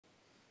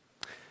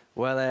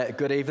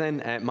Good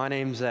evening. My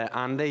name's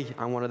Andy.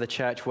 I'm one of the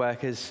church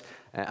workers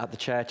at the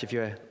church. If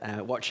you're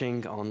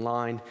watching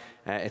online,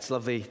 it's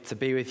lovely to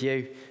be with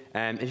you.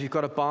 If you've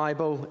got a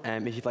Bible,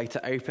 if you'd like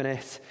to open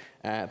it,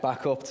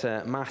 back up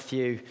to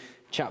Matthew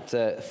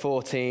chapter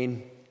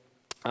 14,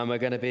 and we're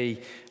going to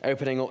be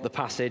opening up the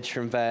passage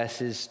from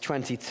verses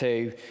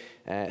 22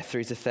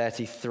 through to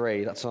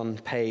 33. That's on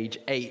page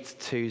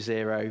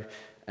 820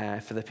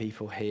 for the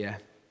people here.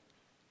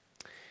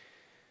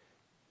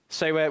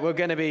 So we're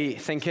going to be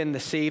thinking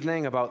this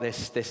evening about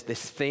this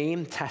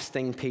theme,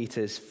 testing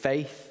Peter's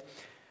faith.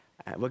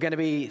 We're going to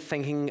be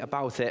thinking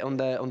about it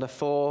under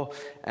four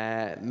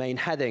main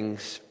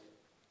headings.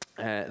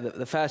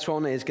 The first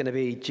one is going to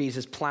be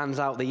Jesus plans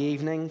out the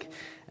evening.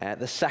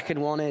 The second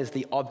one is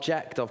the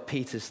object of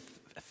Peter's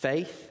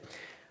faith.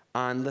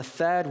 And the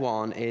third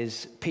one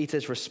is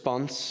Peter's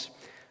response.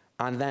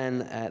 And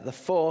then the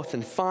fourth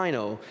and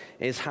final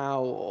is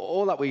how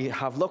all that we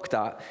have looked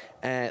at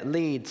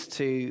leads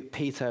to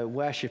Peter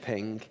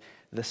worshipping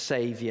the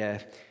Saviour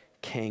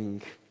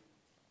King.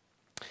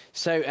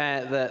 So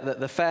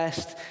the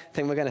first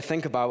thing we're going to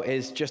think about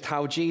is just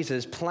how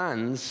Jesus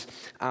plans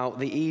out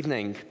the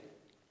evening.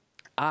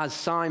 As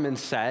Simon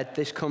said,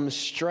 this comes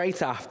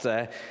straight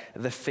after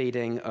the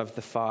feeding of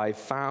the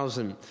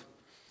 5,000.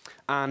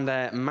 And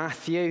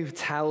Matthew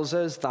tells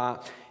us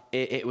that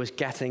it was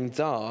getting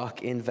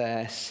dark in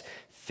verse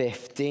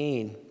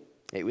 15.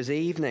 It was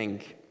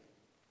evening.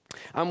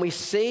 And we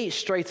see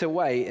straight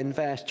away in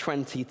verse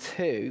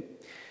 22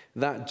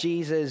 that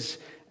Jesus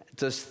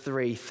does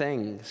three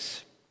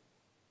things.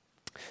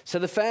 So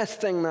the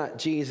first thing that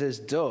Jesus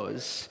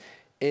does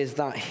is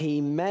that he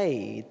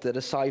made the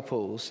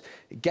disciples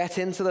get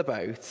into the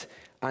boat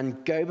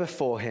and go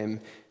before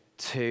him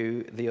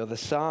to the other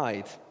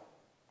side.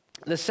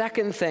 The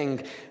second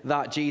thing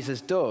that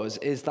Jesus does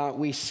is that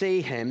we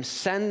see him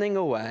sending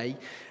away,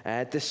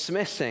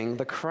 dismissing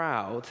the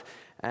crowd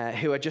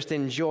who had just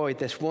enjoyed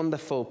this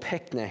wonderful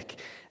picnic,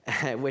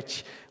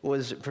 which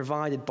was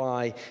provided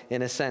by,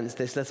 in a sense,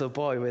 this little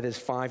boy with his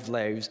 5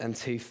 loaves and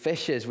 2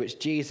 fishes, which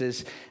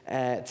Jesus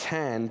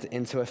turned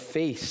into a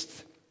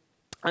feast.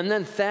 And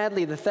then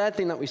thirdly, the third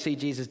thing that we see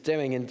Jesus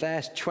doing in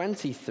verse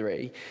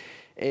 23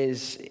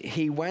 is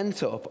he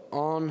went up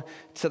on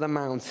to the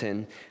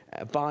mountain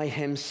by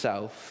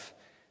himself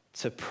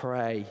to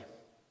pray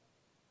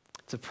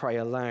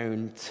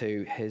alone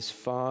to his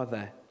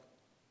Father.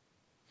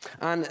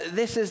 And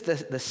this is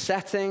the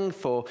setting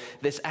for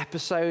this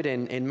episode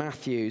in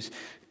Matthew's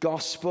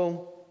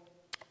gospel.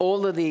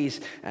 All of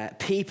these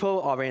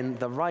people are in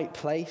the right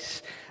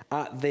place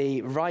at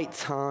the right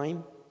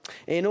time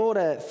in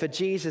order for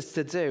Jesus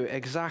to do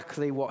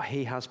exactly what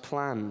he has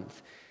planned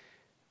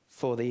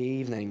for the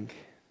evening.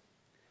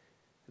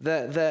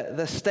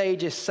 The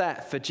stage is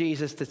set for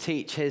Jesus to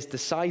teach his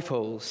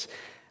disciples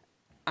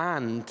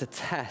and to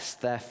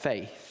test their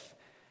faith,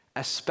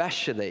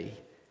 especially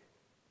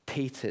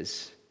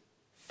Peter's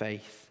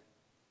faith.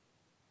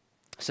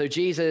 So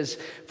Jesus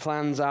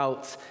plans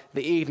out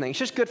the evening. It's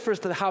just good for us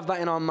to have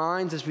that in our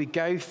minds as we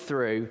go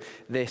through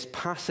this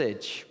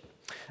passage.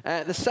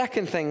 The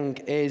second thing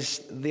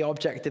is the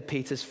object of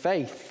Peter's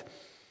faith,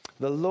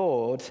 the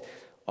Lord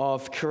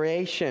of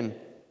creation.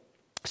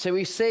 So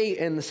we see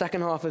in the second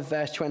half of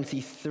verse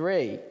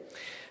 23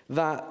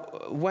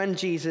 that when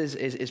Jesus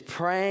is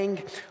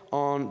praying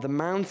on the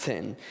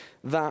mountain,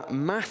 that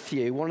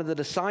Matthew, one of the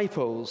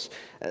disciples,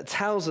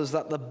 tells us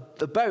that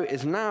the boat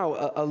is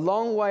now a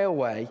long way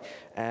away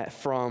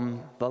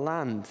from the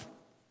land.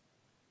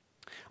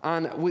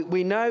 And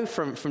we know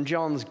from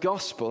John's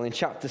Gospel in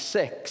chapter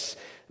 6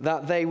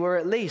 that they were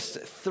at least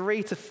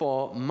 3 to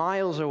 4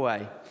 miles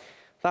away.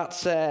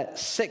 That's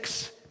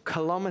 6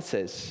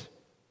 kilometers.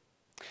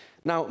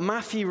 Now,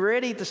 Matthew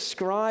really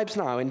describes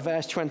now in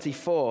verse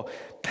 24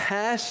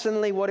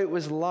 personally what it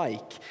was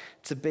like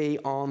to be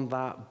on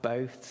that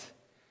boat.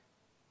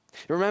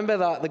 Remember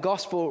that the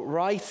gospel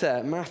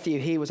writer,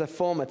 Matthew, he was a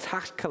former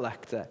tax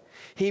collector.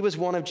 He was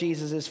one of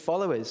Jesus'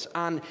 followers,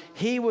 and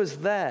he was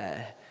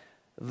there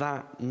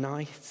that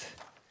night.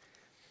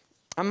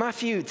 And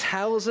Matthew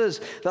tells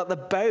us that the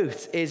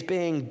boat is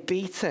being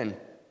beaten.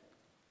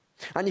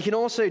 And you can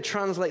also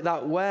translate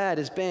that word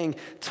as being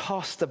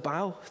tossed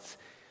about.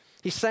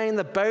 He's saying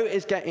the boat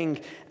is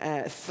getting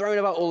thrown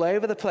about all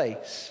over the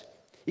place.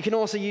 You can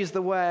also use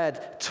the word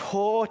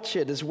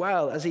tortured as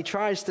well, as he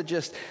tries to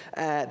just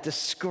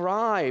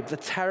describe the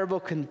terrible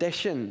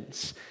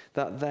conditions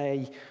that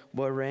they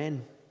were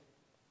in.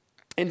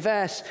 In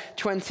verse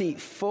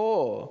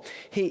 24,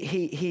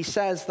 he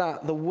says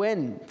that the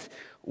wind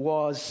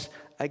was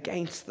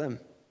against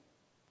them.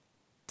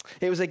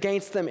 It was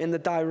against them in the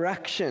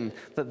direction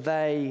that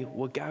they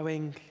were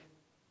going.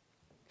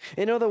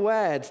 In other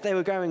words, they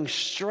were going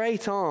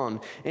straight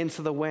on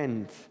into the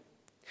wind.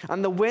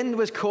 And the wind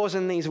was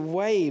causing these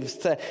waves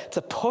to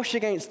push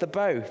against the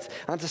boat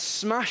and to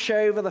smash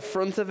over the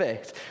front of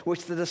it,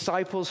 which the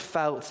disciples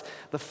felt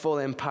the full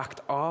impact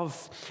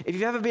of. If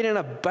you've ever been in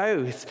a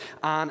boat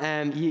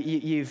and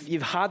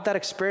you've had that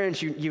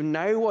experience, you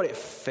know what it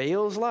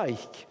feels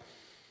like.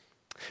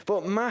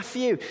 But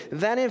Matthew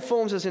then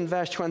informs us in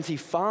verse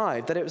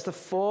 25 that it was the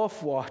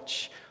fourth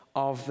watch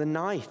of the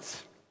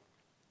night.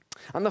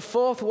 And the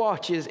fourth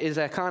watch is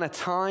a kind of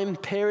time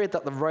period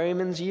that the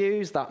Romans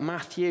use, that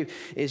Matthew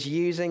is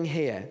using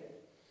here.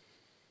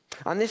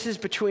 And this is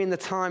between the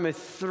time of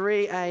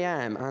 3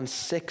 a.m. and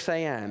 6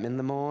 a.m. in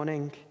the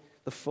morning,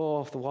 the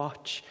fourth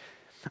watch.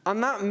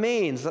 And that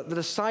means that the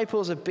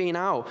disciples have been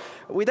out.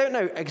 We don't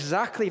know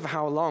exactly for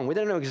how long. We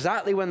don't know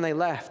exactly when they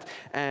left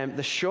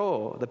the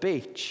shore, the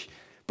beach.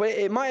 But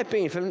it might have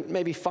been for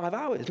maybe 5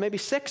 hours, maybe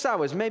 6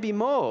 hours, maybe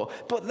more.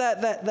 But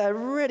they're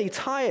really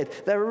tired.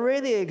 They're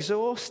really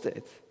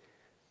exhausted.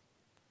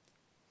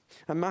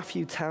 And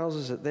Matthew tells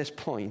us at this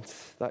point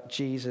that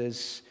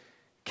Jesus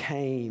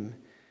came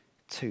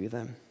to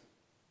them.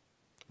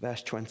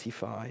 Verse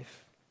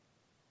 25.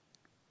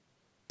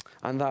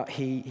 And that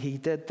he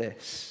did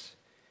this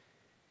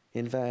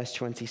in verse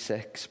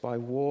 26 by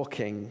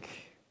walking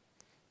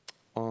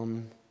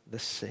on the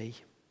sea.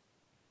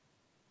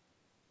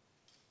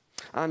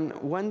 And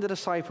when the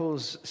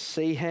disciples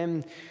see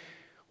him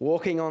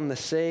walking on the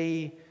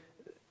sea,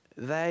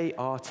 they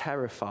are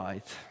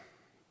terrified.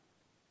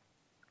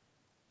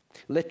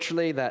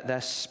 Literally,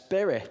 their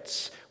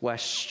spirits were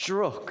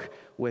struck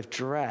with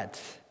dread.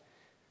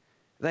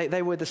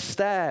 They were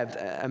disturbed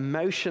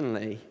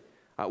emotionally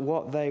at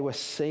what they were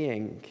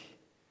seeing.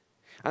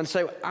 And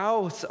so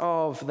out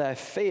of their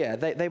fear,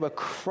 they were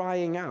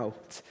crying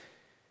out.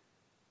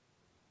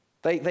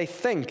 They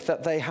think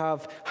that they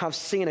have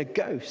seen a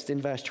ghost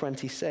in verse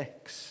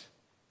 26.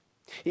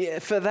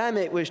 For them,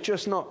 it was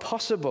just not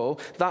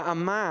possible that a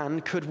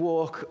man could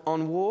walk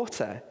on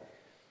water.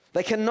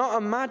 They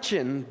cannot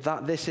imagine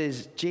that this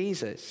is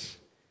Jesus.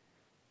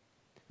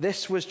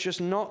 This was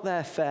just not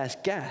their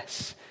first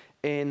guess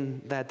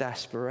in their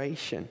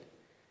desperation.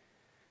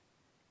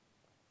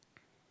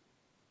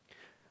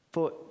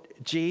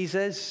 But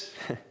Jesus,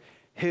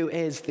 who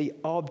is the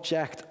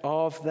object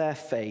of their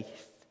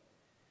faith,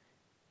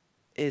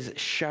 is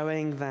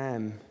showing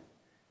them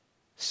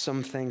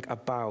something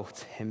about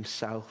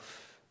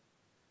himself.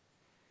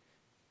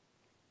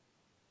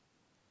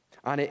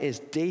 And it is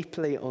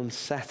deeply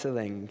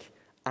unsettling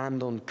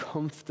and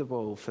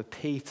uncomfortable for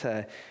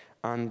Peter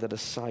and the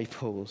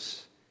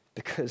disciples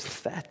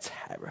because they're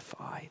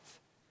terrified.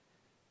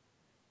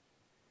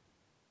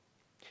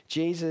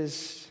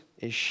 Jesus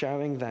is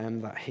showing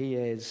them that he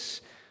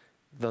is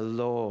the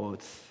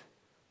Lord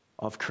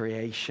of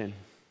creation.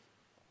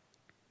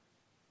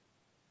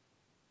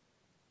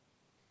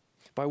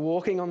 By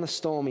walking on the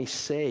stormy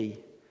sea,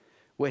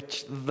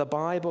 which the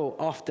Bible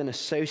often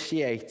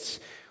associates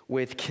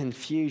with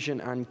confusion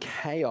and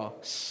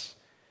chaos,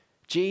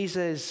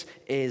 Jesus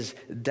is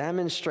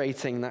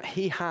demonstrating that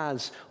he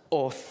has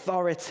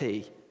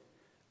authority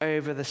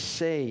over the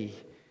sea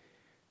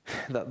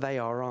that they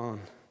are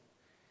on.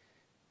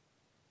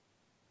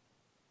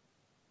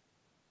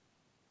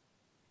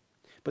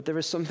 But there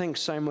is something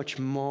so much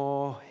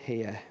more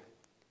here.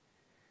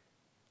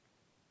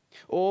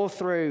 All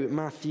through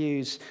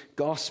Matthew's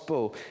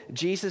gospel,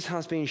 Jesus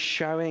has been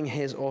showing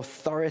his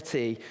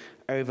authority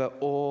over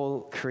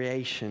all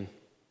creation.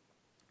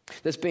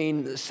 There's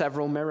been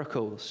several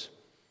miracles.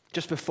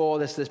 Just before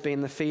this, there's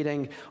been the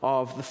feeding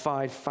of the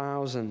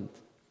 5,000.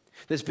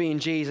 There's been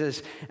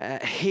Jesus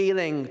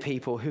healing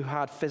people who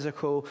had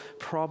physical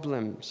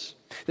problems.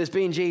 There's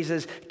been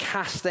Jesus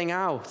casting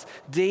out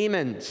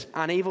demons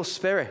and evil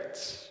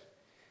spirits.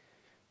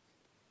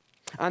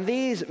 And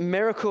these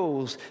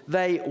miracles,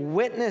 they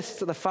witness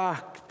to the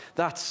fact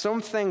that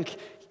something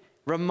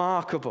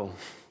remarkable,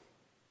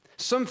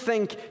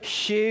 something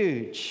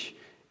huge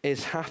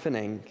is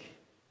happening.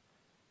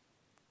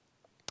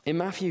 In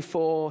Matthew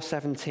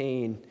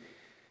 4:17,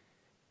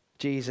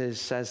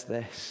 Jesus says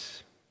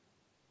this.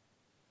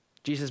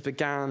 Jesus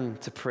began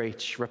to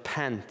preach,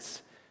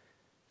 "Repent,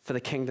 for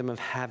the kingdom of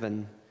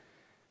heaven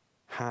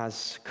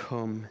has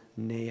come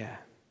near."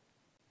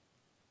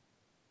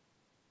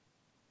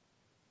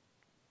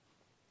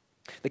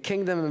 The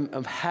kingdom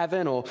of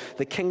heaven, or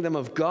the kingdom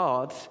of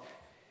God,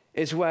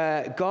 is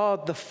where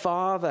God the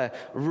Father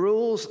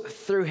rules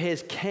through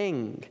his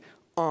king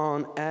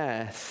on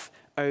earth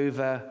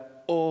over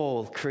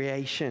all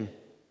creation.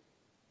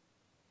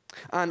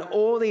 And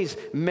all these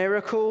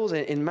miracles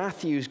in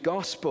Matthew's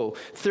gospel,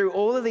 through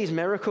all of these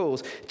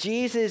miracles,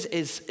 Jesus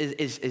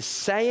is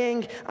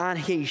saying and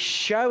he's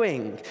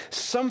showing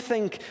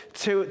something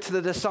to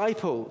the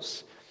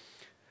disciples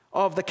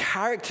of the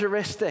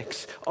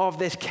characteristics of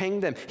this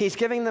kingdom. He's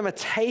giving them a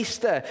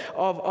taster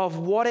of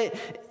what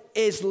it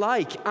is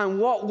like and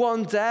what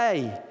one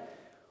day,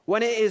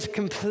 when it is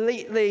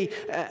completely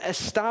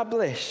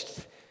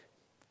established,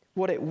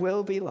 what it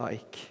will be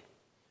like.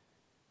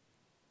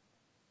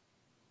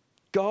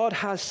 God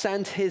has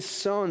sent his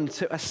Son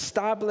to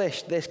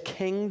establish this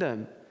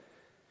kingdom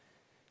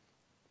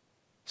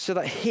so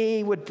that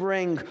he would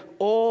bring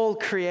all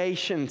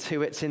creation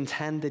to its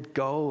intended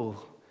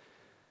goal.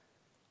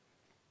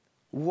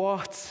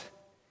 What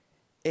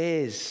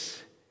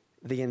is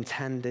the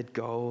intended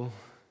goal?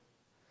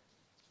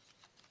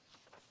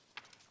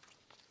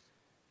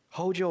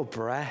 Hold your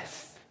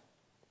breath.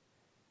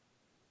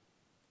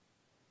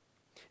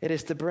 It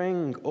is to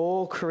bring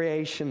all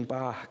creation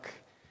back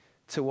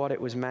to what it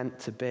was meant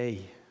to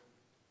be.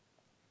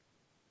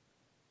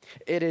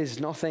 It is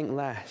nothing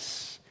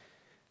less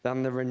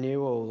than the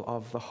renewal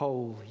of the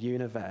whole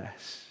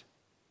universe.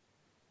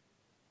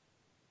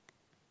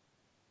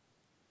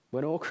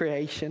 When all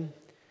creation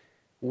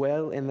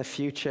will in the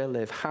future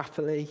live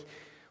happily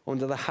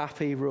under the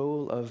happy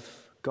rule of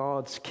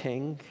God's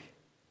King,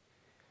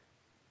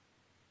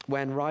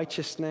 when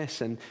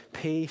righteousness and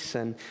peace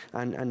and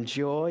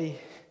joy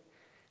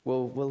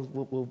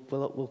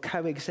will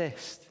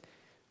coexist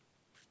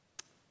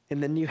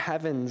in the new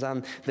heavens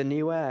and the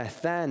new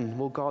earth, then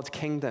will God's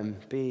kingdom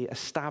be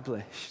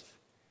established.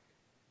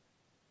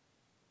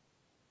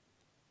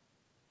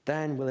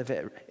 Then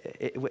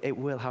it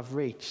will have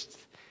reached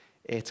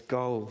its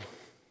goal.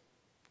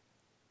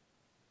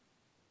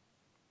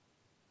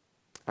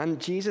 And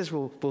Jesus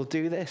will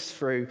do this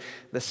through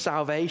the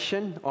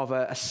salvation of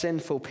a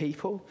sinful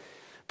people,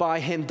 by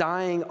him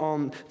dying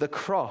on the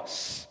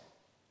cross.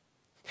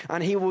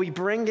 And he will be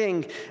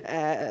bringing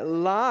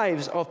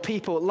lives of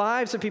people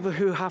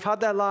who have had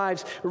their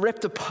lives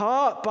ripped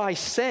apart by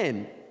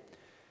sin,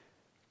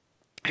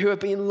 who have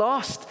been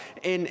lost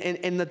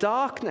in the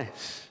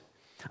darkness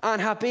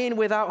and have been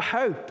without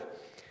hope.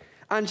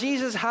 And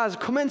Jesus has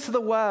come into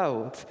the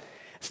world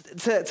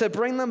to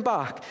bring them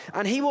back,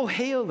 and he will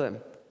heal them,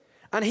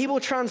 and he will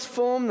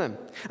transform them,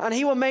 and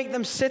he will make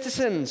them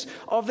citizens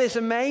of this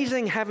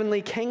amazing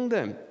heavenly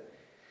kingdom.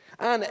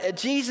 And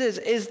Jesus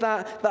is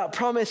that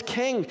promised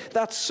king,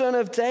 that son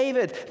of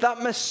David,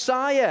 that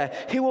Messiah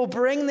who will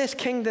bring this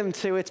kingdom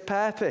to its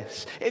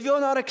purpose. If you're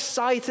not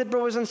excited,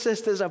 brothers and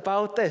sisters,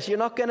 about this, you're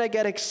not going to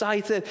get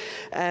excited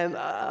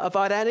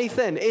about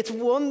anything. It's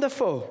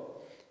wonderful.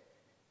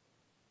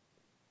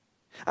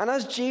 And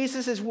as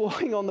Jesus is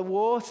walking on the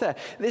water,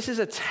 this is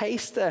a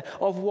taster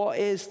of what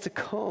is to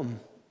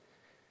come.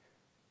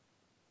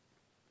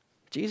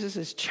 Jesus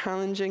is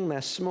challenging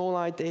their small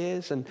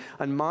ideas and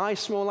my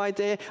small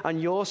idea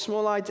and your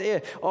small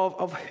idea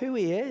of who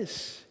he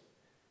is.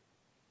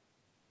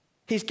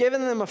 He's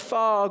given them a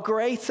far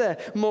greater,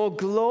 more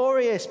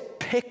glorious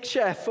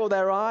picture for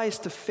their eyes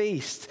to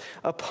feast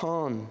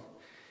upon.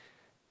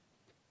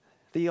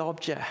 The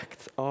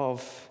object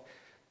of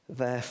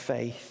their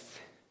faith.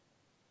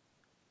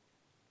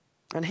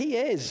 And he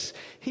is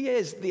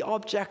the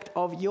object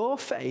of your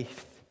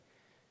faith.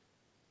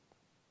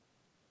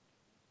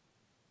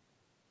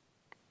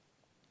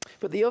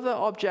 But the other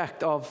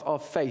object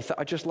of faith that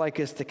I'd just like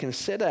us to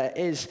consider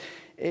is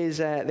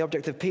the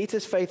object of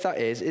Peter's faith, that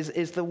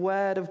is the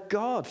word of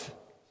God.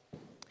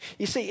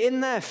 You see,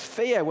 in their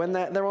fear, when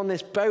they're on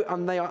this boat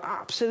and they are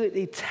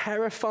absolutely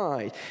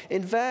terrified,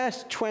 in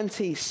verse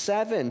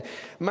 27,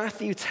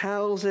 Matthew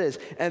tells us,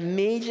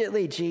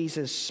 immediately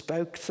Jesus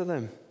spoke to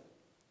them.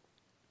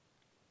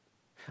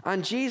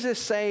 And Jesus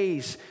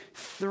says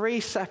three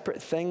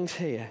separate things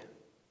here.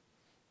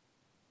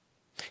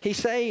 He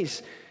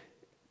says,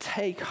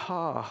 take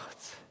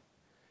heart.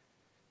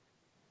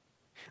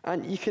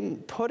 And you can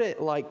put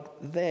it like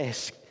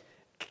this: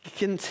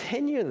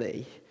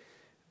 continually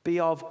be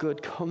of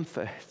good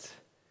comfort.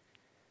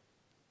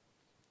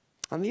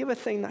 And the other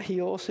thing that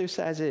he also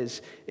says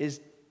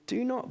is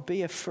do not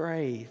be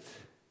afraid.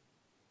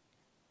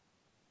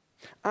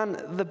 And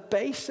the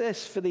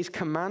basis for these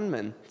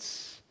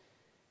commandments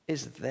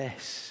is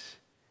this.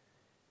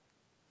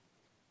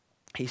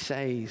 He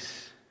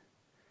says,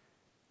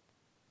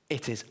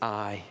 it is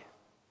I.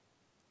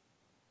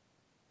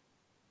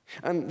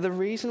 And the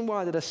reason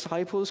why the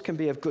disciples can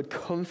be of good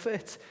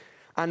comfort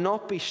and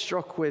not be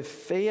struck with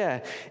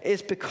fear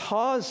is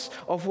because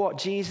of what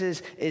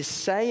Jesus is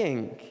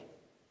saying.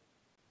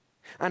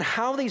 And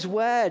how these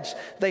words,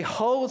 they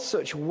hold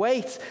such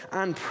weight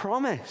and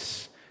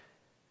promise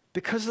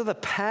because of the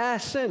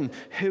person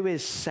who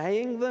is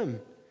saying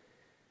them.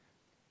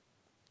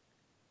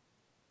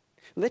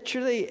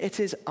 Literally, it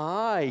is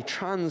I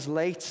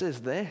translates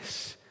as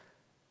this.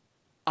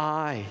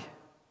 I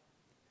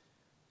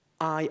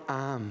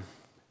am.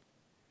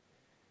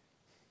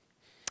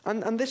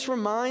 And this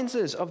reminds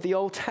us of the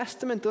Old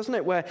Testament, doesn't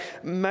it? Where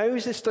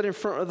Moses stood in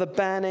front of the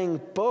burning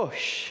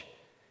bush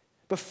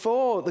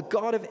before the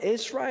God of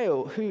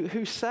Israel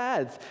who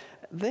said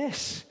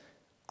this,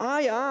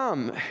 I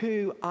am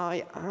who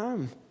I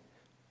am.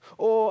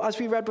 Or as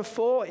we read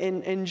before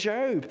in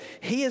Job,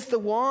 he is the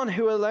one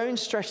who alone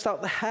stretched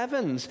out the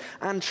heavens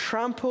and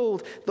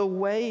trampled the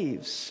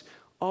waves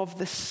of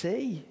the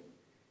sea.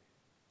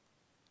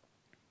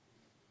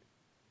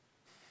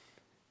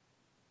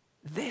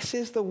 This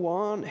is the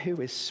one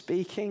who is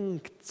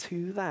speaking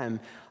to them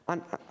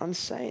and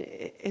saying,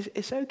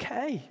 it's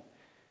okay.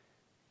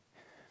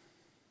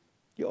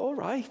 You're all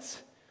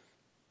right.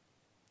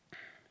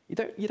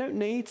 You don't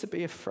need to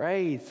be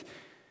afraid.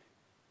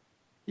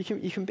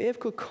 You can be of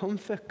good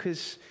comfort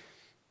because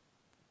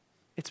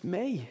it's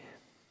me.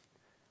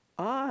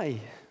 I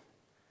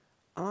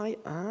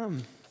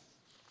am.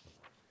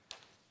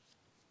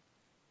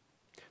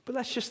 But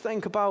let's just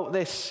think about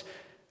this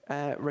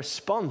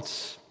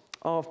response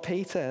of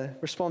Peter,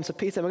 response of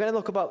Peter. We're going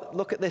to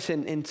look at this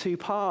in two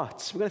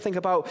parts. We're going to think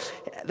about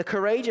the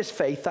courageous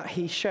faith that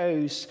he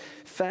shows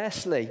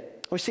firstly.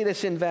 We see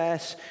this in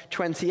verse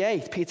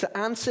 28. Peter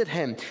answered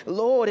him,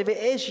 "Lord, if it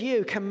is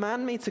you,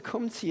 command me to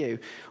come to you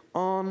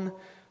on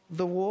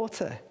the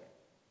water."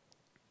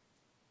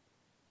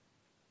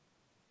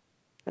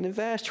 And in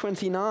verse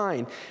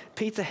 29,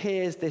 Peter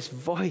hears this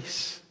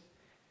voice.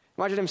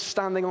 Imagine him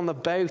standing on the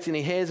boat and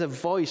he hears a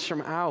voice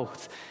from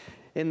out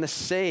in the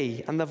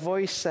sea. And the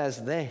voice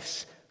says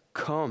this,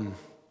 "Come."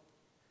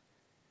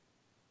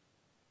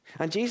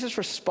 And Jesus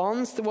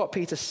responds to what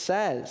Peter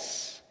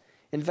says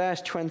in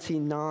verse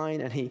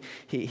 29, and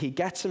he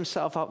gets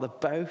himself out the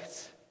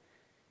boat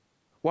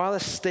while the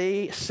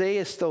sea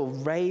is still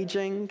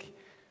raging.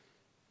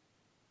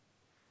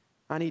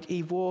 And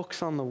he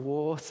walks on the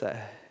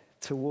water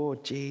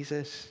toward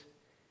Jesus.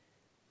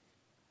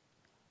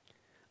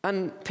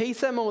 And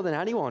Peter, more than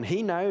anyone,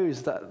 he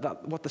knows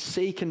that what the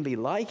sea can be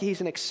like.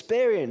 He's an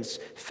experienced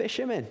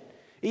fisherman.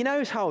 He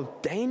knows how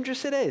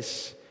dangerous it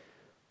is.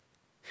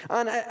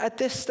 And at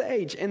this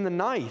stage in the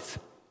night,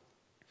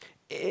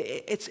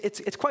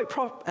 it's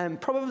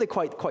probably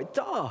quite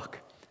dark.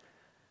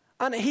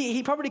 And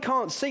he probably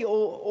can't see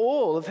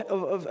all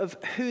of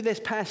who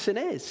this person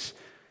is,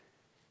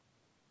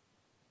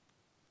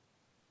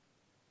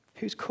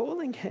 who's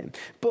calling him.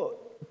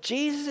 But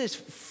Jesus'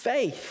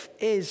 faith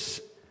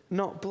is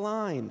not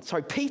blind.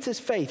 Sorry, Peter's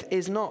faith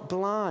is not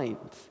blind.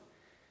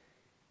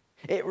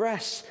 It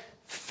rests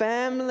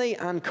firmly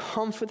and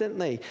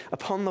confidently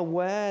upon the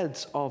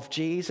words of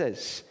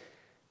Jesus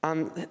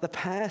and the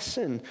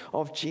person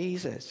of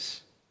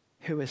Jesus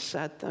who has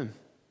said them.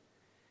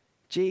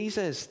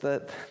 Jesus,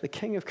 the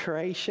King of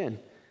creation,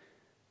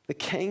 the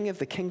King of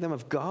the kingdom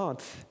of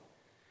God.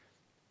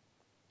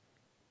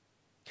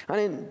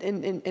 And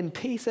in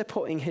Peter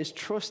putting his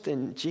trust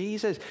in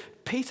Jesus,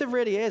 Peter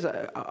really is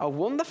a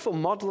wonderful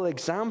model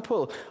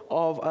example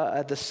of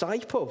a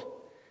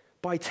disciple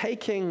by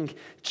taking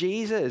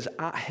Jesus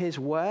at his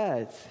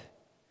word.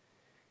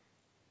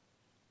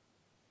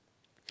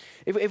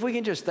 If we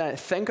can just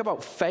think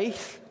about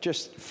faith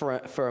just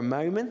for a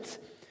moment.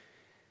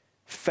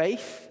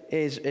 Faith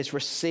is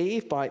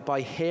received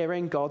by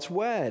hearing God's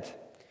word.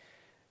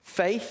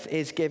 Faith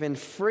is given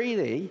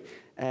freely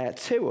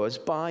to us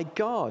by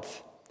God.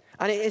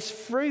 And it is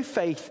through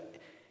faith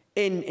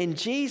in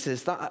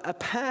Jesus that a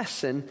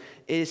person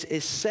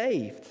is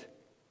saved.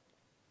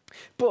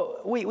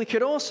 But we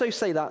could also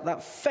say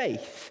that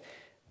faith,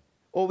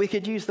 or we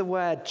could use the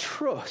word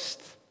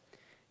trust,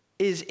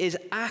 is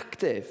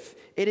active.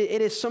 It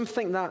is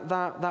something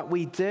that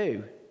we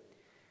do.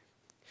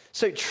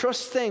 So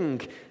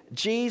trusting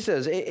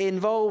Jesus, it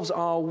involves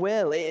our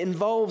will, it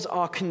involves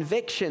our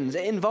convictions,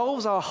 it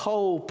involves our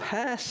whole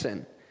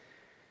person.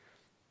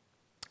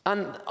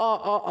 And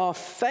our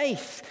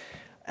faith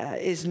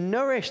is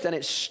nourished and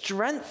it's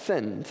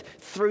strengthened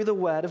through the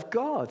Word of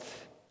God.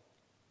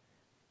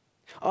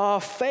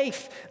 Our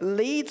faith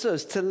leads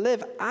us to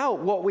live out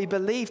what we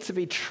believe to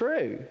be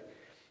true,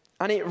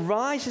 and it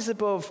rises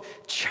above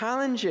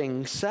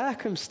challenging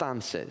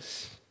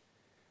circumstances.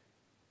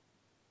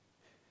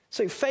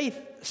 So faith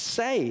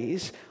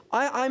says,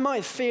 I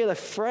might feel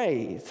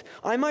afraid.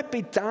 I might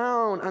be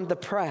down and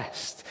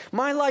depressed.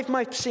 My life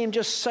might seem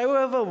just so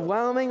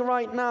overwhelming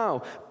right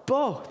now,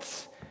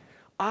 but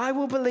I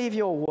will believe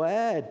your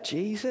word,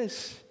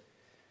 Jesus.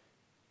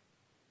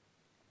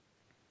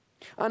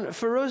 And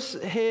for us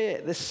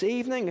here this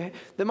evening,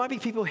 there might be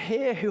people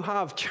here who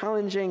have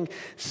challenging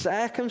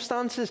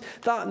circumstances.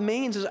 That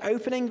means us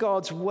opening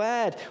God's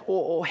word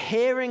or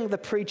hearing the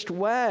preached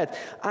word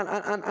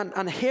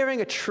and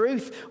hearing a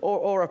truth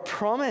or a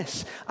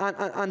promise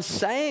and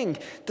saying,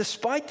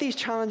 despite these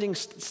challenging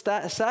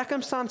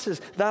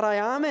circumstances that I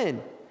am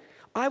in,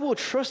 I will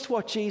trust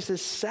what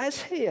Jesus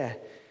says here.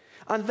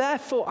 And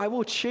therefore, I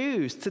will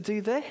choose to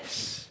do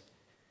this.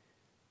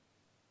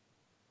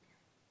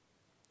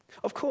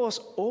 Of course,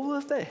 all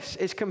of this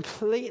is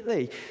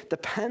completely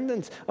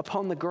dependent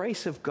upon the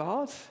grace of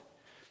God.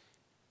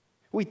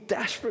 We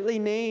desperately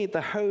need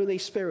the Holy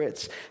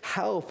Spirit's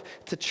help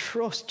to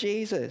trust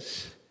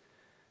Jesus.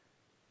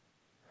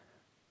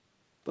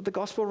 But the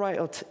gospel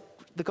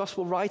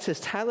writers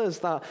tell us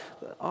that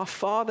our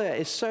Father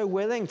is so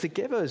willing to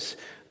give us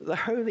the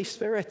Holy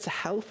Spirit to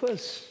help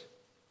us.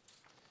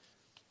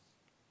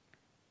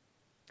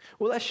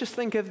 Well, let's just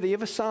think of the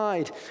other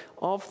side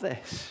of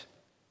this.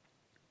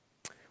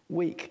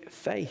 Weak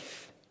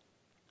faith.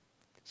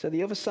 So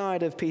the other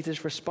side of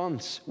Peter's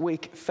response,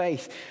 weak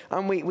faith.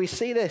 And we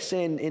see this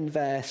in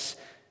verse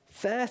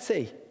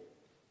 30.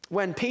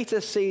 When Peter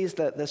sees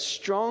that the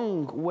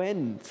strong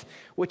wind,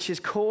 which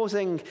is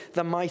causing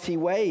the mighty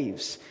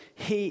waves,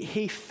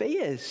 he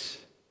fears.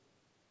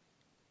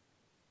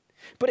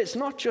 But it's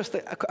not just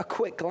a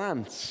quick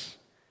glance.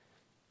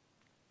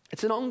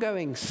 It's an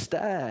ongoing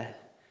stare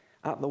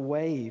at the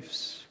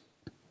waves.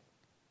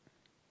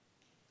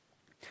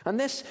 And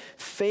this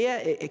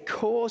fear, it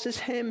causes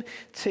him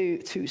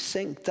to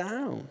sink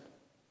down.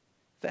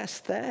 Verse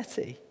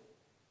 30.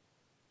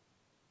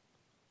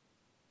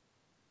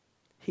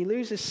 he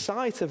loses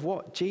sight of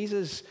what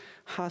Jesus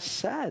has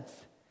said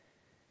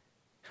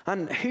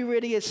and who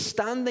really is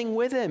standing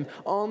with him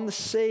on the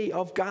Sea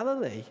of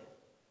Galilee.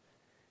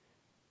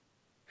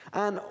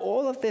 And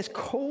all of this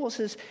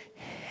causes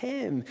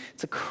him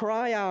to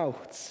cry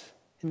out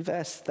in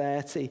verse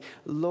 30,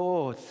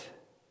 Lord,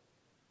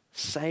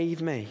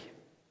 save me.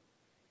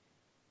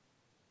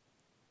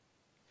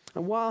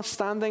 And while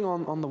standing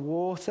on the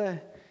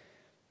water,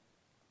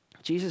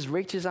 Jesus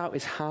reaches out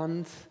his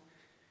hand.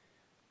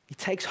 He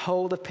takes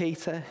hold of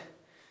Peter.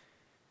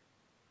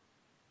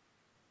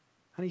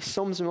 And he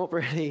sums him up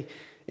really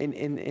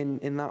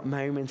in that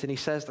moment. And he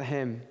says to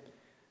him,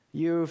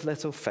 you of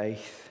little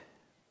faith,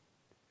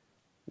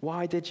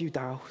 why did you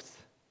doubt?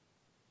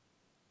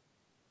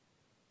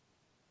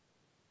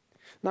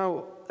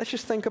 Now, let's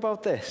just think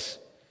about this.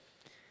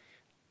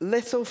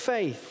 Little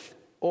faith,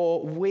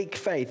 or weak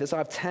faith, as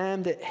I've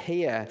termed it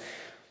here,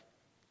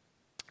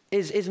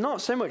 is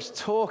not so much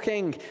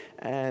talking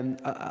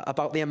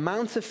about the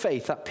amount of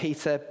faith that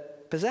Peter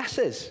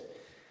possesses.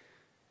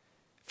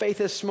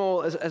 Faith as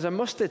small as a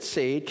mustard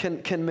seed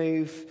can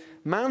move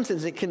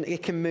mountains. It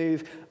can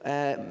move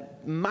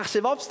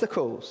massive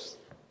obstacles,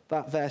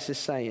 that verse is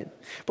saying.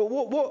 But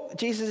what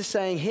Jesus is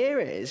saying here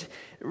is,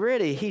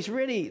 really, he's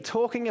really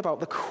talking about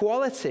the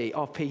quality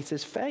of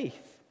Peter's faith.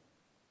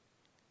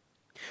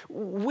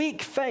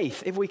 Weak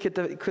faith, if we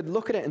could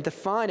look at it and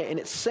define it in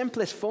its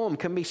simplest form,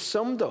 can be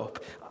summed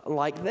up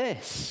like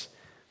this.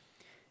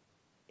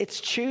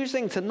 It's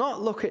choosing to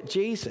not look at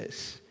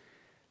Jesus,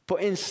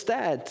 but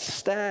instead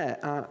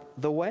stare at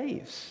the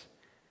waves,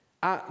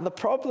 at the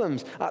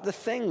problems, at the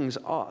things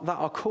that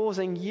are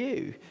causing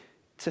you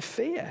to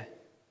fear.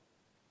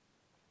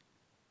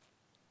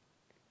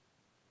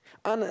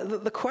 And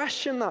the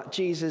question that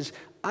Jesus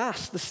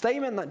asked, the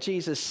statement that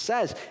Jesus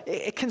says,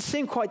 it can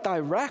seem quite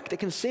direct. It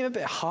can seem a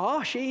bit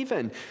harsh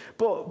even.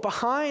 But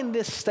behind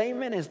this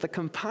statement is the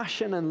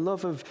compassion and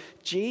love of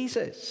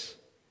Jesus,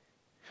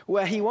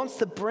 where he wants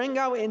to bring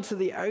out into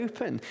the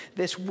open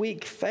this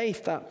weak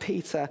faith that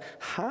Peter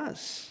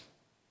has.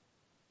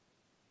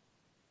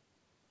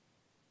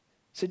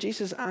 So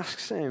Jesus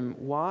asks him,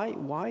 why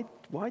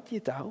do you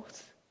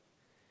doubt?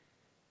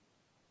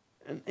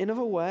 In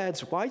other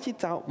words, why do you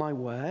doubt my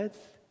word?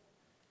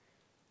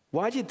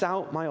 Why do you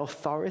doubt my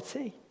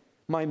authority,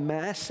 my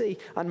mercy,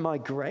 and my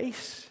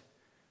grace?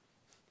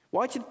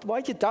 Why do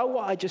you doubt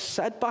what I just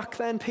said back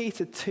then,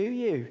 Peter, to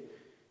you?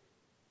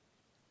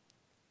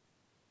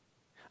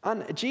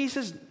 And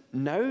Jesus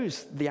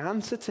knows the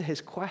answer to his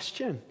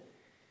question.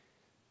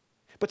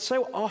 But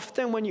so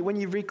often when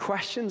you read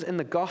questions in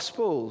the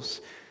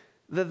Gospels,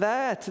 they're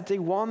there to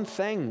do one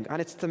thing,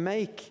 and it's to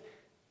make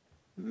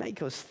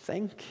us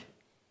think.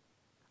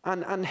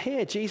 And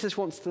here, Jesus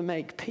wants to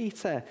make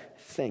Peter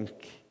think.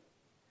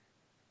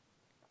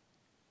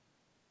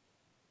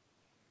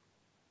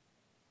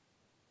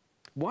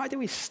 Why do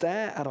we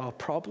stare at our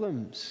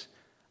problems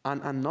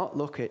and not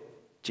look at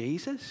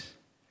Jesus?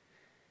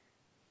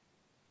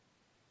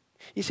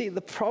 You see,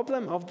 the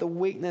problem of the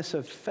weakness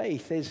of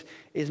faith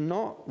is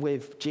not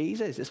with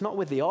Jesus. It's not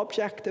with the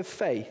object of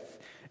faith.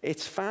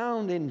 It's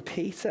found in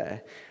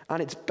Peter,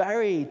 and it's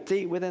buried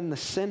deep within the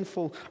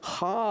sinful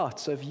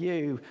hearts of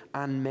you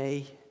and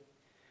me.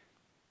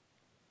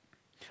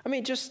 I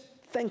mean, just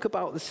think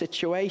about the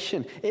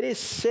situation. It is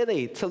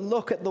silly to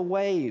look at the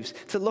waves,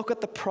 to look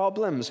at the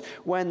problems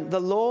when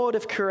the Lord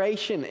of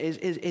creation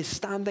is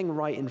standing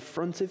right in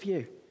front of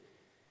you.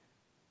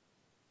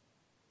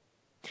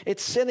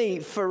 It's silly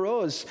for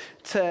us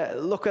to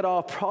look at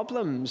our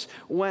problems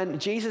when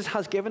Jesus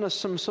has given us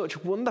some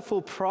such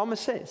wonderful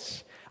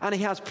promises and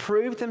he has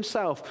proved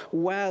himself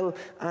well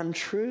and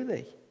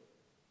truly.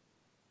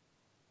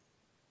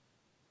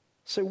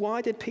 So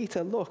why did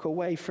Peter look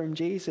away from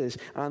Jesus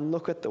and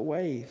look at the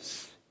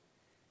waves?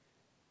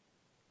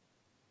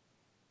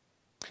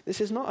 This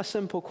is not a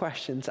simple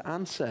question to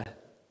answer.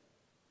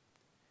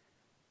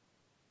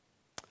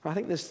 I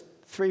think there's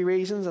 3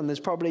 reasons, and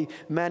there's probably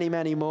many,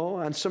 many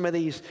more, and some of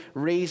these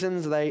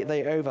reasons,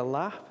 they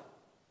overlap.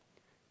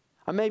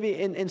 And maybe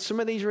in some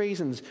of these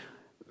reasons,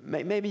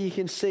 maybe you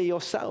can see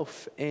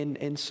yourself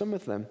in some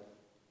of them.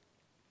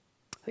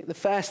 I think the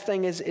first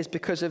thing is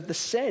because of the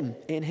sin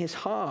in his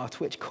heart,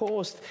 which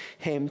caused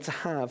him to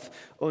have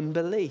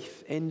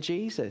unbelief in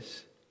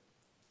Jesus.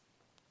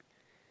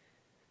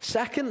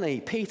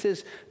 Secondly,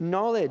 Peter's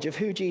knowledge of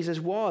who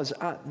Jesus was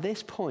at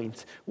this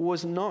point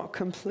was not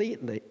complete,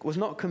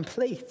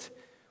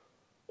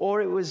 or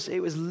it was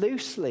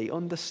loosely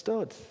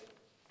understood.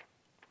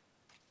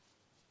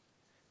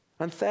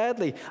 And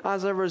thirdly,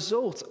 as a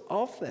result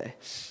of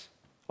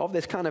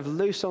this kind of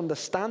loose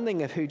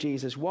understanding of who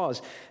Jesus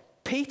was,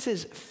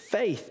 Peter's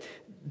faith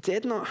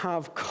did not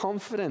have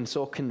confidence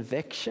or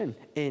conviction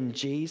in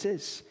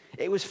Jesus.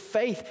 It was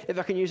faith, if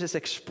I can use this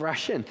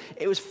expression,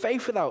 it was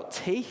faith without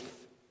teeth.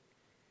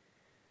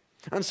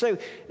 And so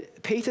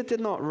Peter did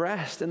not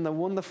rest in the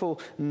wonderful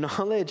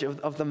knowledge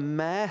of the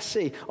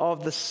mercy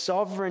of the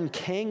sovereign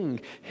King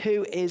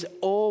who is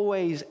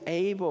always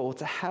able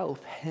to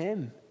help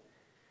him.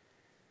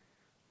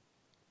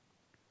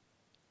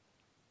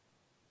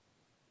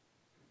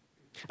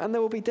 And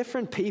there will be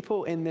different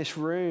people in this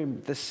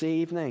room this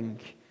evening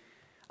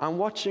and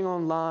watching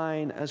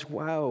online as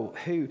well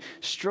who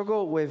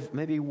struggle with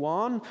maybe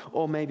one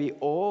or maybe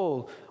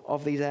all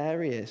of these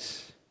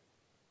areas.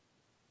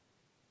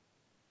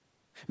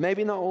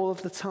 Maybe not all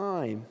of the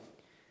time,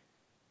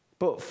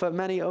 but for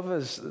many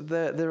others,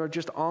 there are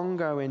just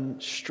ongoing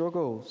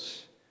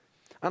struggles.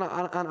 And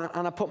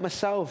I put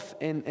myself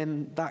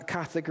in that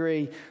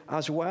category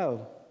as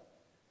well.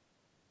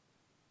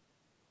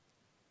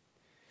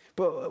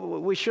 But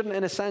we shouldn't,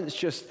 in a sense,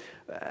 just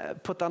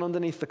put that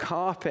underneath the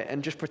carpet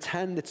and just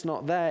pretend it's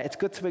not there. It's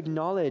good to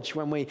acknowledge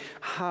when we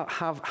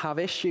have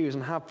issues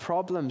and have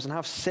problems and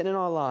have sin in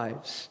our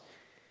lives.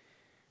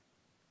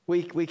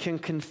 We can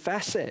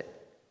confess it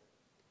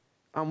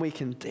and we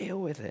can deal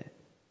with it.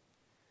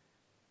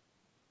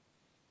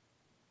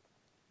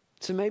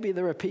 So maybe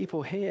there are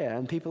people here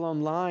and people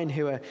online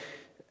who are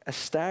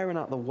staring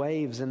at the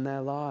waves in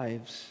their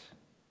lives.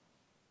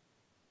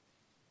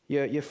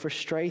 You're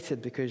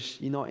frustrated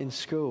because you're not in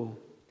school.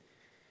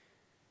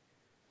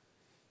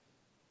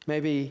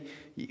 Maybe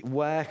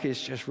work is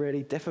just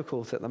really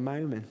difficult at the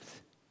moment.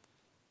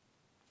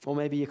 Or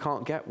maybe you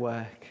can't get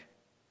work.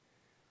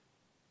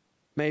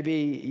 Maybe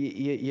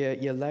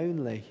you're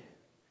lonely.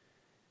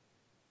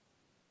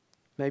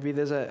 Maybe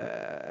there's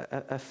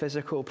a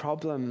physical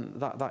problem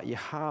that you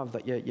have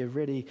that you're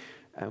really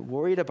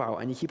worried about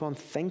and you keep on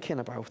thinking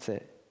about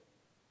it.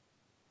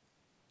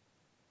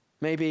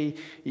 Maybe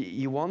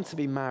you want to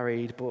be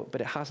married, but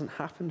it hasn't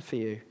happened for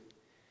you.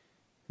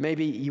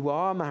 Maybe you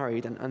are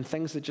married and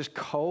things are just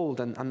cold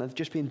and they've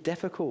just been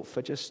difficult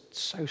for just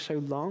so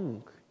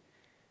long.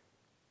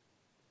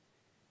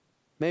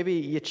 Maybe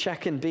you're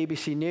checking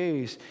BBC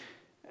News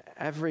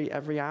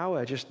every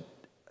hour, just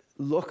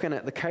looking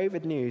at the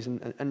COVID news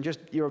and just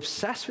you're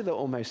obsessed with it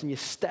almost and you're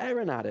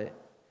staring at it.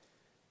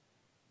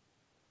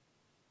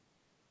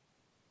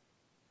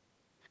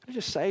 Can I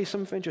just say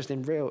something just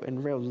in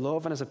real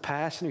love, and as a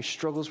person who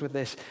struggles with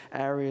this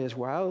area as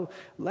well,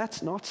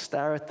 let's not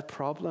stare at the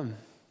problem.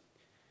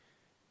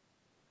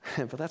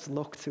 But let's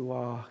look to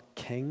our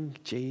King,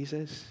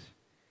 Jesus.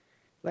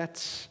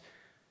 Let's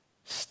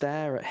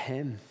stare at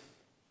him.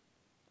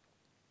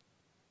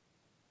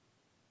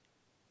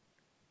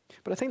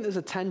 But I think there's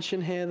a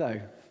tension here,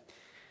 though,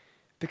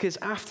 because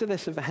after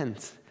this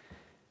event,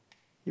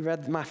 you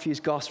read Matthew's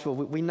gospel,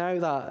 we know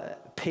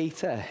that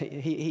Peter,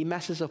 he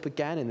messes up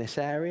again in this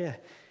area.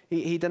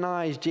 He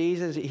denies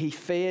Jesus, he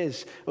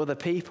fears other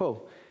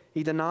people,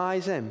 he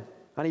denies him,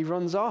 and he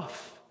runs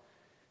off.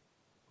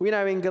 We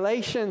know in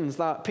Galatians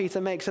that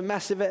Peter makes a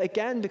mess of it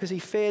again because he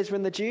fears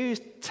when the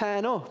Jews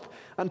turn up,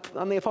 and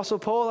the Apostle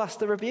Paul has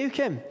to rebuke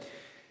him.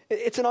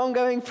 It's an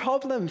ongoing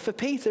problem for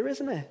Peter,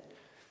 isn't it?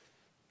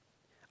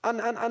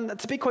 And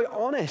to be quite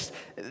honest,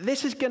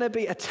 this is going to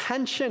be a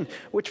tension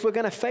which we're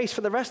going to face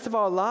for the rest of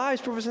our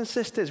lives, brothers and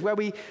sisters, where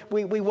we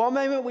one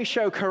moment we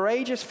show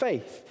courageous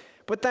faith,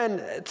 but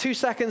then 2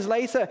 seconds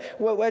later,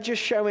 we're just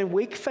showing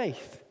weak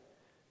faith.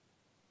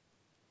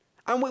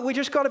 And we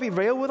just got to be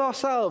real with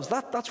ourselves.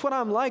 That's what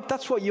I'm like.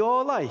 That's what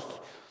you're like.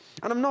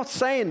 And I'm not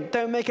saying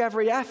don't make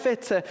every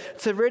effort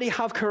to really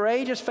have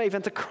courageous faith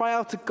and to cry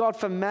out to God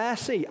for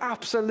mercy.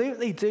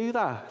 Absolutely do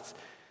that.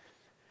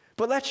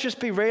 But let's just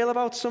be real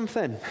about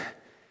something.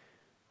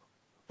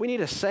 We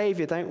need a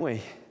savior, don't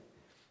we?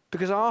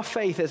 Because our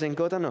faith isn't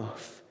good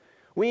enough.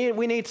 We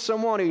need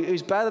someone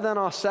who's better than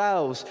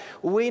ourselves.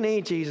 We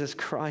need Jesus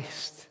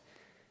Christ.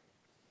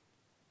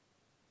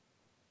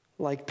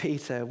 Like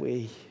Peter,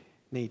 we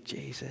need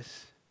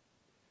Jesus.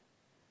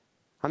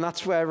 And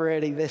that's where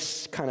really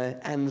this kind of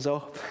ends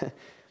up.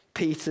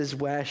 Peter's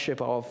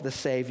worship of the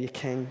Savior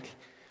King.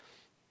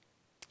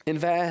 In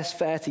verse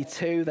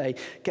 32, they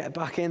get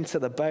back into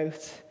the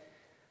boat.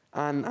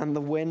 And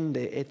the wind,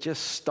 it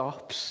just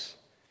stops.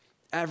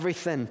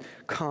 Everything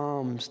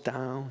calms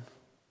down.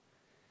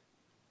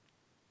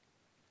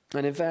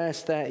 And in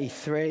verse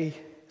 33,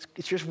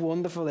 it's just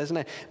wonderful, isn't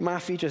it?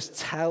 Matthew just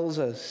tells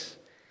us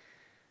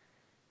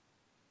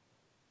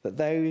that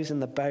those in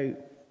the boat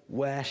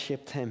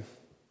worshipped him.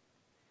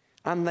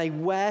 And they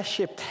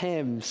worshipped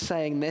him,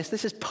 saying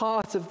this is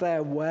part of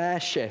their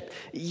worship.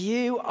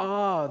 You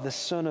are the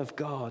Son of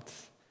God.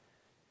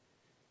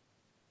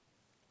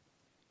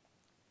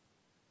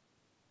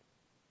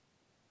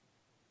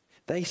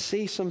 They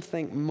see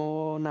something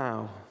more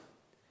now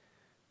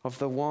of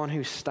the one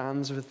who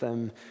stands with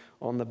them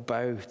on the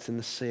boat in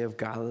the Sea of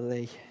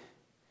Galilee.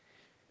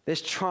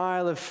 This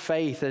trial of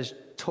faith has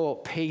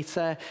taught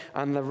Peter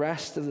and the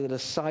rest of the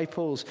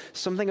disciples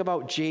something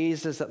about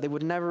Jesus that they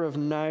would never have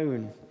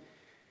known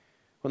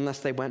unless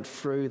they went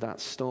through that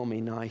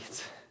stormy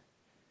night.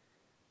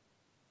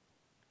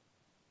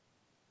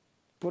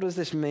 What does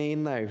this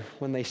mean, though,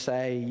 when they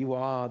say, you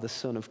are the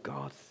Son of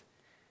God?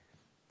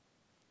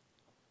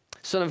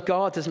 Son of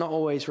God does not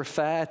always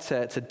refer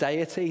to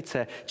deity,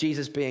 to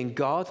Jesus being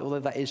God, although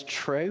that is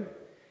true.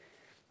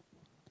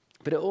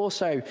 But it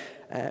also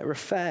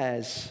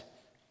refers,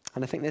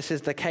 and I think this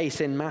is the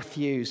case in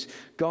Matthew's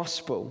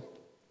gospel,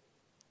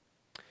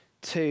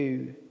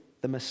 to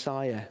the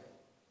Messiah.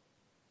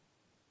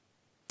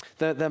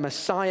 The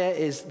Messiah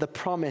is the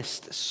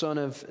promised son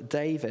of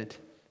David,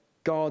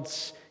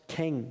 God's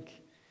king,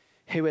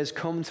 who has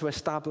come to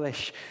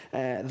establish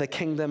the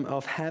kingdom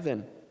of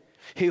heaven,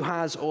 who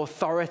has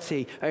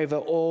authority over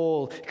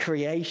all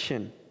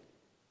creation.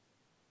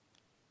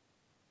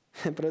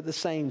 But at the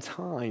same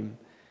time,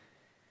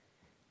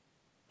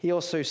 he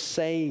also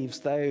saves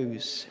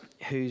those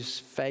whose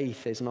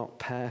faith is not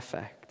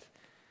perfect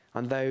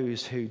and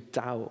those who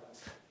doubt.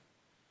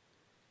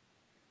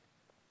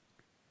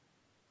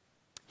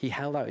 He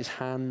held out his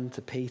hand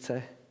to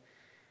Peter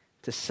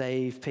to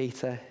save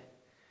Peter,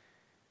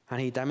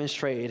 and he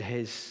demonstrated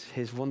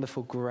his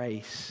wonderful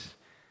grace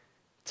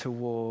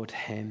toward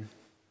him.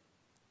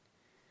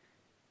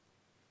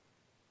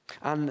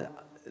 And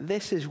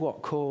this is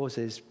what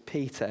causes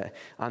Peter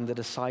and the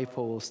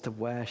disciples to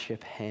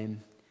worship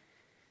him.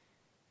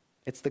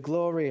 It's the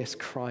glorious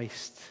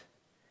Christ.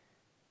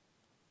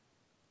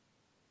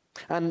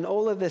 And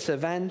all of this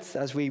event,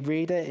 as we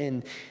read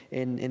it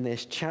in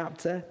this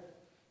chapter,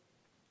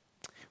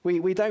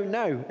 we don't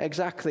know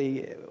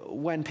exactly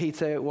when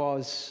Peter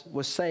was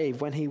saved,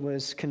 when he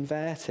was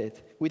converted.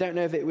 We don't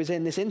know if it was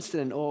in this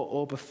incident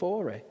or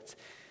before it.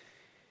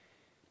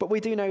 But we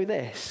do know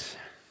this.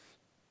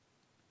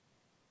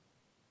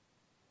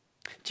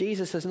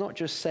 Jesus has not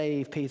just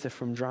saved Peter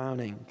from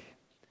drowning,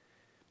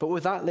 but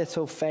with that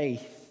little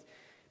faith,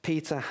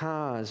 Peter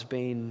has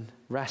been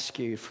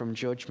rescued from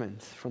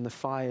judgment, from the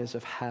fires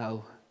of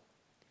hell.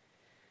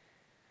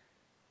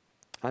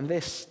 And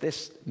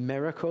this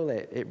miracle,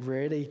 it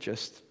really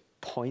just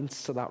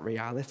points to that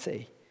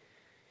reality.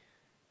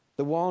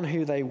 The one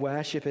who they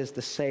worship is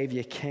the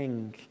Savior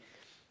King.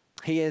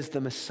 He is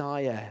the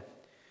Messiah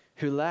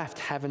who left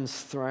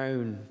heaven's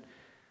throne,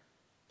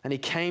 and he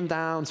came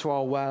down to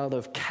our world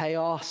of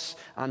chaos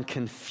and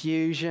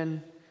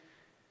confusion,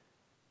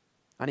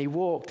 and he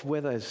walked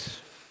with us.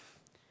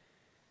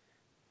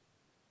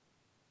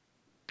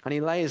 And he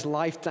lay his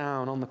life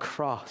down on the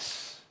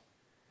cross,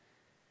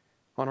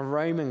 on a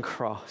Roman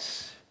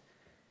cross.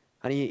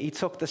 And he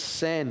took the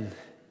sin.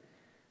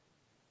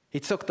 He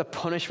took the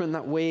punishment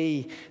that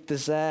we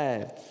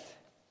deserved.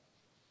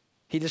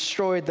 He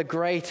destroyed the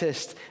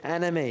greatest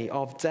enemy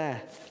of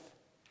death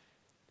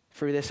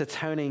through this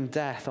atoning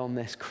death on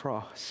this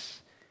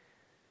cross.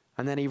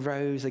 And then he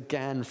rose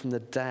again from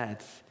the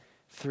dead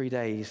 3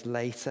 days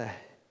later.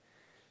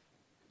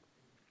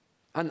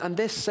 And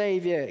this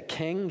Savior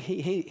King,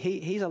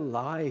 he's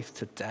alive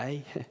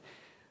today.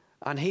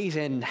 And he's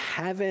in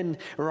heaven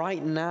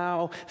right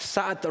now,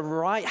 sat at the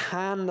right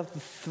hand of the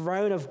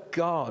throne of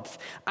God.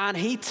 And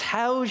he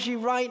tells you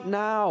right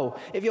now,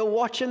 if you're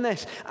watching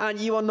this and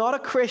you are not a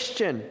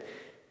Christian,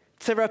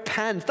 to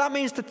repent. That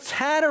means to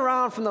turn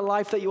around from the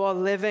life that you are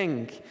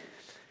living.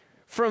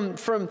 From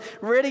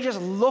really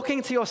just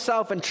looking to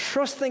yourself and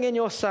trusting in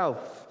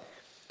yourself.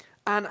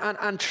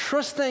 And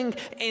trusting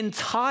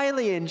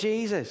entirely in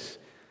Jesus.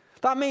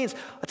 That means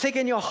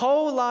taking your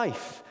whole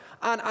life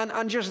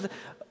and just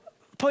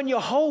putting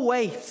your whole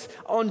weight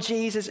on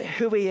Jesus,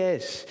 who he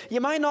is.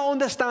 You might not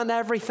understand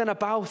everything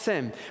about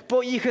him,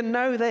 but you can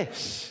know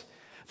this,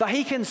 that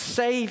he can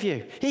save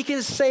you. He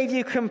can save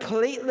you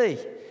completely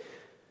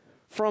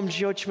from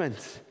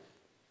judgment.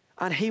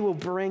 And he will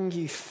bring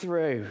you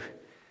through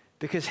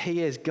because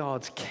he is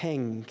God's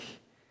King.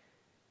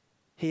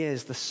 He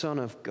is the Son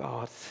of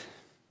God.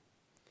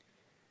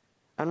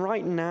 And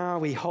right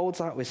now, he holds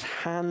out his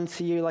hand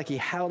to you like he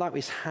held out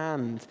his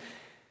hand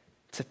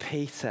to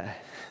Peter.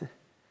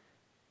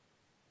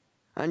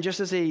 And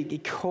just as he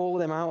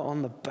called him out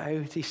on the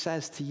boat, he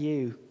says to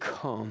you,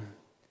 come.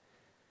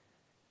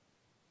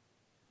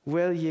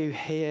 Will you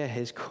hear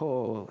his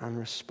call and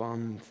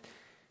respond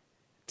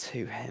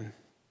to him?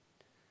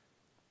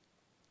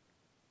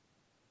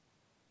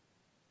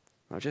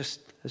 Now,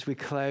 just as we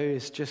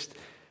close, just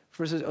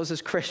for us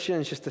as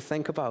Christians, just to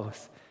think about,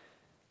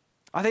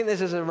 I think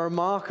this is a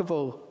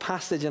remarkable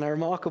passage and a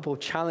remarkable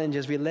challenge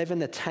as we live in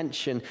the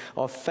tension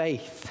of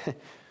faith.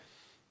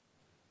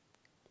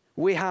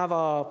 We have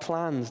our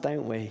plans,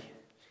 don't we?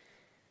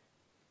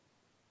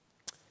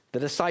 The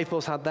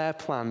disciples had their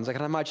plans. I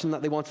can imagine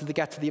that they wanted to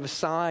get to the other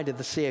side of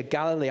the Sea of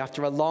Galilee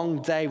after a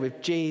long day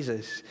with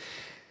Jesus.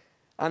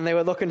 And they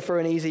were looking for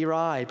an easy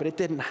ride, but it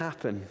didn't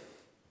happen.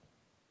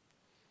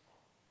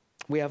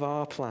 We have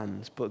our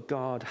plans, but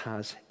God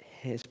has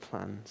his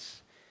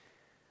plans.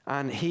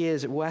 And he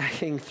is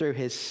working through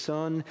his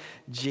Son,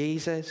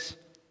 Jesus,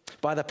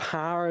 by the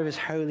power of his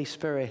Holy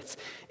Spirit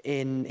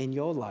in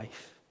your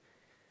life.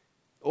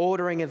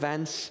 Ordering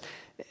events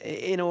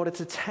in order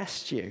to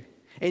test you,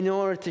 in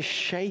order to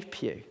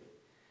shape you.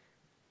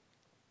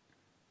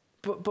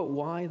 But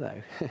why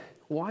though?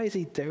 Why is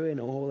he doing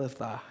all of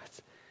that?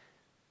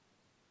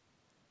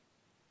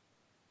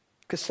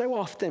 Because so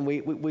often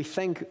we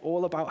think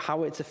all about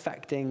how it's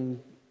affecting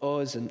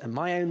us and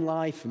my own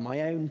life and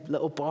my own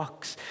little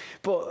box.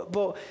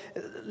 But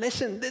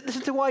listen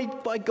to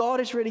why God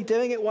is really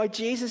doing it, why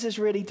Jesus is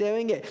really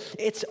doing it.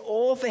 It's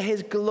all for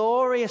his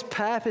glorious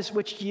purpose,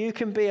 which you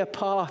can be a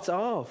part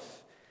of.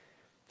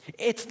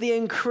 It's the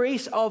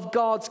increase of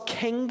God's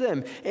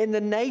kingdom in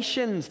the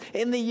nations,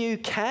 in the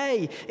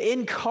UK,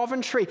 in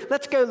Coventry.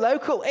 Let's go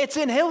local. It's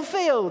in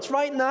Hillfields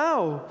right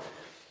now.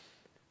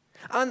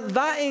 And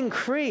that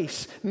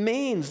increase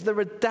means the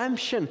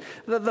redemption,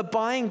 the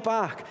buying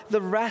back, the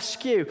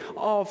rescue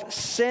of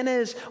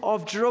sinners,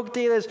 of drug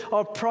dealers,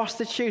 of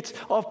prostitutes,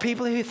 of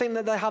people who think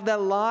that they have their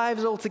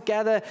lives all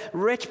together,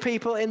 rich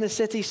people in the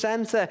city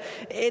centre.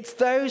 It's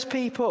those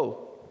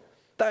people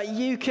that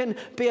you can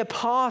be a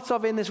part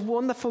of in this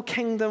wonderful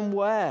kingdom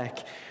work,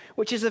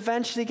 which is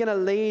eventually going to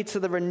lead to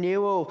the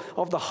renewal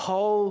of the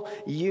whole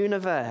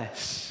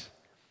universe,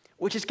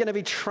 which is going to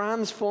be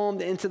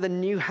transformed into the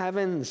new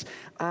heavens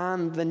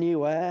and the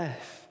new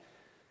earth.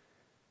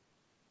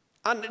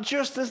 And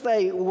just as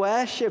they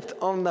worshipped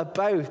on the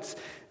boat,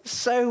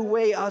 so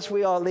we, as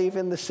we are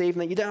leaving this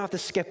evening, you don't have to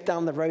skip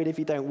down the road if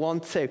you don't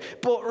want to,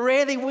 but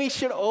really we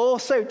should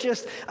also,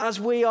 just as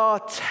we are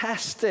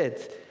tested,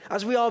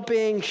 as we are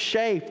being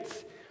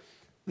shaped,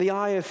 the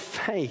eye of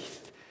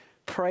faith,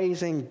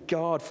 praising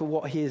God for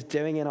what he is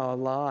doing in our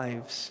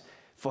lives,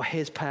 for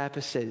his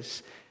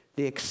purposes,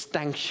 the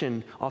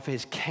extension of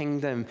his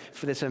kingdom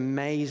for this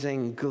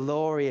amazing,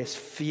 glorious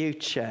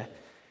future.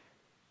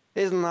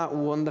 Isn't that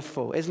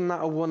wonderful? Isn't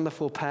that a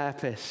wonderful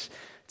purpose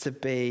to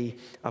be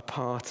a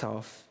part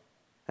of?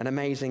 An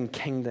amazing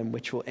kingdom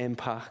which will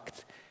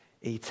impact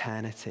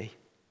eternity.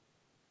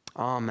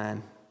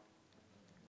 Amen.